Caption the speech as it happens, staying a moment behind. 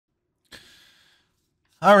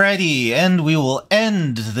Alrighty, and we will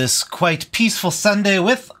end this quite peaceful Sunday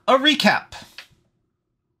with a recap.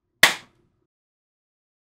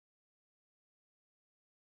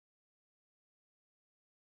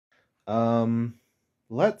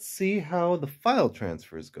 Let's see how the file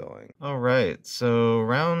transfer is going. Alright, so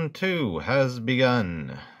round 2 has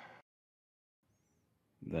begun.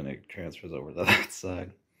 Then it transfers over to that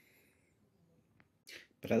side.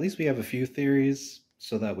 But at least we have a few theories,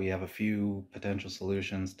 so that we have a few potential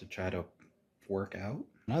solutions to try to work out.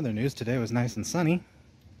 Another news today was nice and sunny.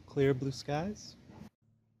 Clear blue skies.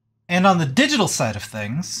 And on the digital side of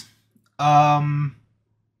things,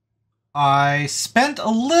 I spent a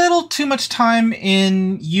little too much time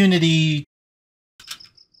in Unity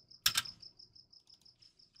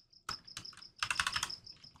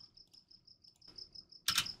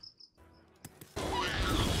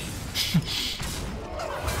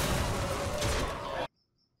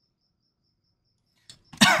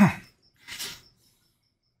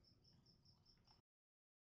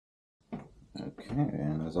Okay,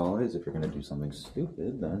 and as always, if you're going to do something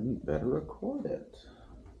stupid, then you better record it.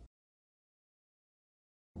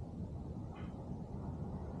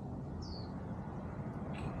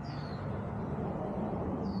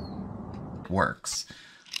 works,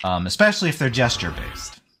 especially if they're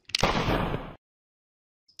gesture-based.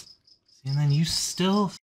 And then you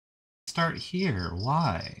still start here.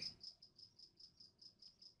 Why?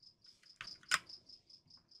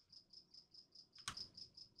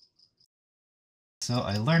 So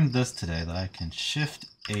I learned this today, that I can Shift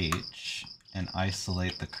H and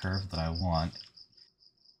isolate the curve that I want.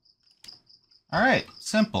 Alright,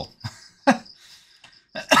 simple.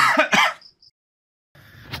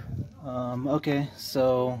 Okay,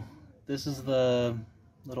 so this is the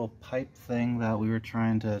little pipe thing that we were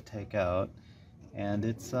trying to take out, and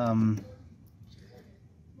it's yeah,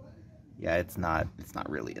 it's not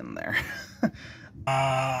really in there.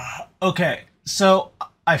 Okay, so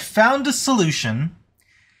I found a solution,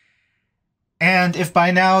 and if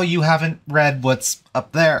by now you haven't read what's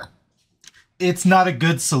up there, it's not a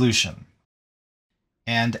good solution.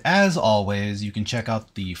 And as always, you can check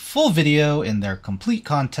out the full video in their complete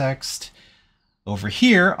context over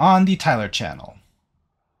here on the Tyler channel.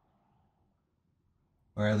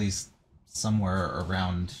 Or at least somewhere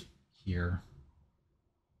around here.